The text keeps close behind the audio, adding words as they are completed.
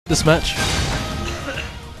this match.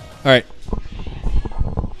 All right.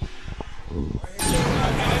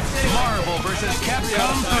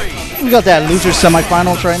 We got that loser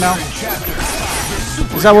semifinals right now.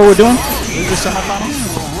 Is that what we're doing? Loser semifinals?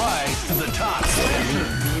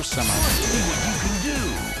 Loser semifinals.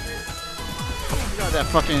 We got that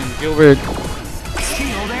fucking Gilbert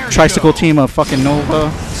tricycle team of fucking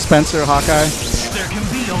Nova, Spencer, Hawkeye, and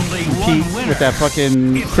Pete with that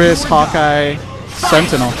fucking Chris, Hawkeye,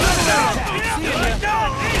 Sentinel.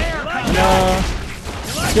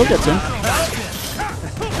 And Gil gets in.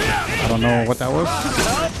 I don't know what that was.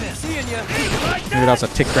 Maybe that was a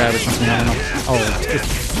tick grab or something. I don't know. Oh,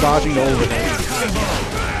 just dodging the overhead.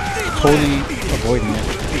 Totally avoiding it.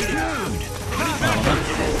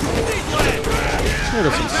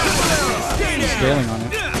 There's some scaling on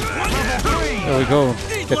it. There we go.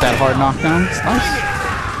 Get that hard knockdown. It's nice.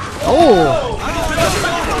 Oh!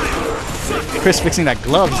 Chris fixing that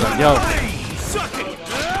glove. He's like, yo.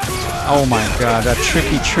 Oh my god, that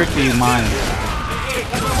tricky mind.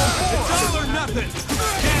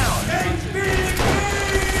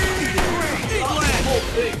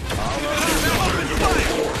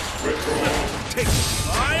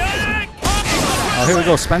 Oh, here we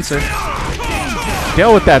go, Spencer.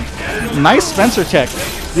 Deal with that nice Spencer check.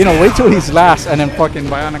 You know, wait till he's last and then fucking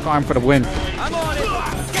bionic arm for the win.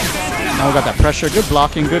 Now we got that pressure. Good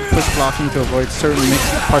blocking, good push blocking to avoid certain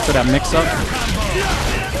parts of that mix-up.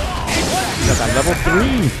 We got that level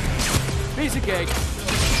 3.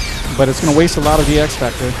 But it's going to waste a lot of the X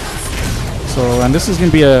Factor. So, and this is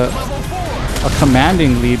going to be a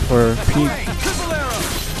commanding lead for Pete.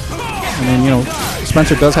 And then, you know,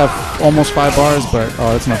 Spencer does have almost 5 bars, but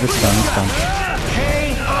oh, it's not. It's done. It's done.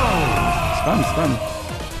 It's done.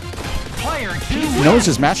 He knows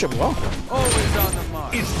his matchup well.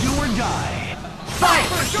 It's do or die. Fight!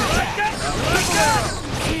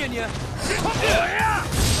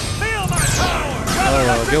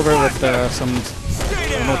 Oh, Gilbert with some. I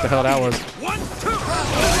don't know what the hell that was.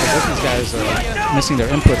 Both these guys are missing their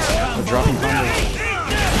inputs. They're dropping combos.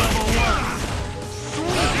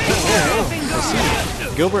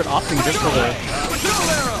 Gilbert opting just for the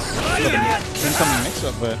incoming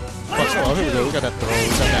mix-up, but oh, here we go. We got that throw. We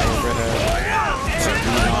got that overhead.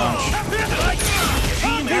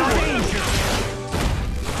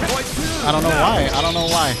 I don't know why. I don't know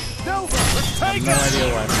why. I have no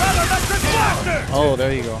idea why. Oh,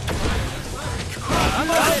 there you go.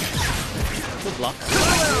 Good block.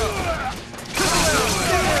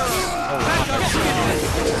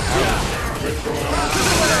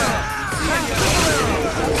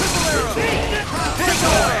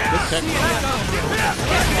 Good technique.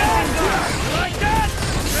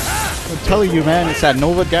 I'm telling you, man, it's that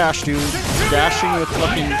Nova dash, dude. Dashing with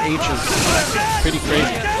fucking H's. Pretty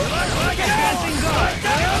crazy.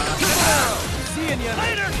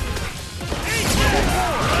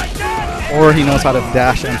 Or he knows how to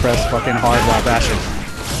dash and press fucking hard while dashing.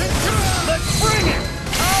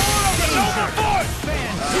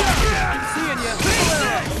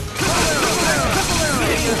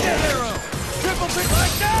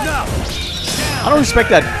 I don't respect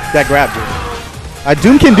that grab, dude.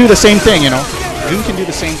 Doom can do the same thing, you know. Doom can do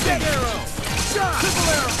the same thing.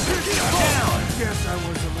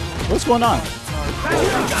 What's going on?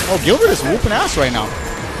 Oh, Gilbert is whooping ass right now.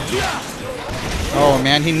 Oh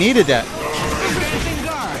man, he needed that.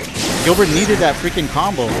 Gilbert needed that freaking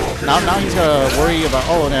combo. Now he's gotta worry about.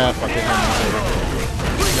 Oh, nah, fuck it. I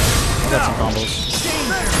got some combos.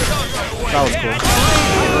 That was cool.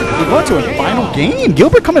 We're going to a final game.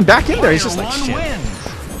 Gilbert coming back in there. He's just like, shit.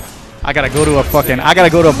 I gotta go to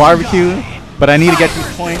a barbecue, but I need to get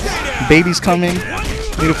these points. Baby's coming.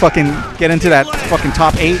 Need to fucking get into that fucking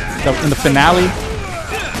top 8 in the finale.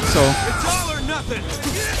 So.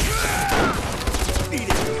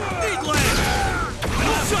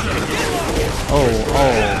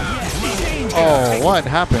 Oh, what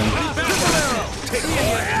happened?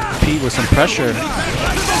 Pete with some pressure.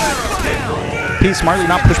 Pete smartly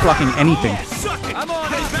not push blocking anything.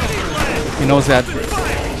 He knows that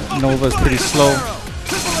Nova's pretty slow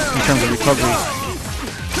in terms of recovery.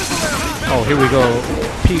 Oh, here we go.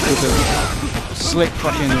 Pete with a slick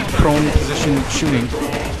fucking prone position shooting.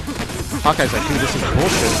 Hawkeye's like, dude, this is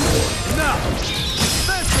bullshit.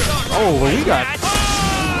 Oh, well, we got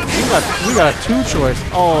a 2 choice.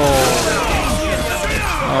 Oh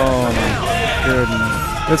my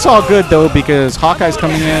goodness. It's all good though because Hawkeye's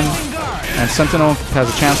coming in and Sentinel has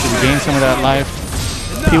a chance to regain some of that life.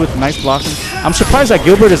 Pete with nice blocking. I'm surprised that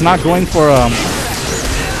Gilbert is not going for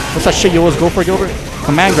what's that shit you always go for, Gilbert?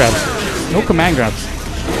 Command grabs. No command grabs.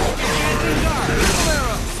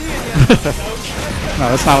 No,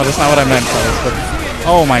 that's not what I meant, fellas. But,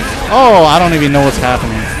 oh my. Oh, I don't even know what's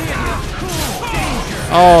happening.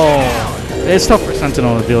 Oh, it's tough for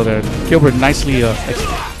Sentinel to deal there. Gilbert nicely. Oh,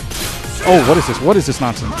 what is this? What is this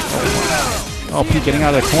nonsense? Oh, Pete getting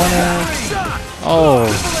out of the corner. Oh,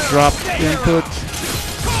 drop input.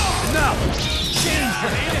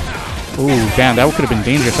 Ooh, damn, that could have been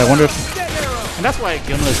dangerous. I wonder if... And that's why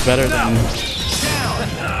Gilbert is better than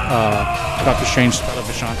Dr. Strange spell of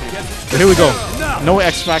Vishanti. But here we go. No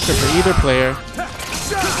X Factor for either player.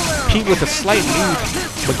 Pete with a slight lead.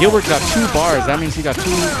 But Gilbert got 2 bars. That means he got 2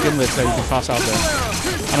 gimlets that you can toss out there.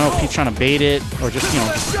 I don't know if Pete's trying to bait it or just, you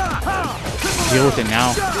know, just deal with it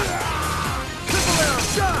now.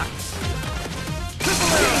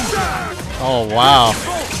 Oh, wow.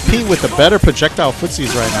 Pete with the better projectile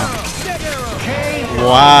footsies right now.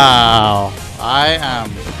 Wow. I am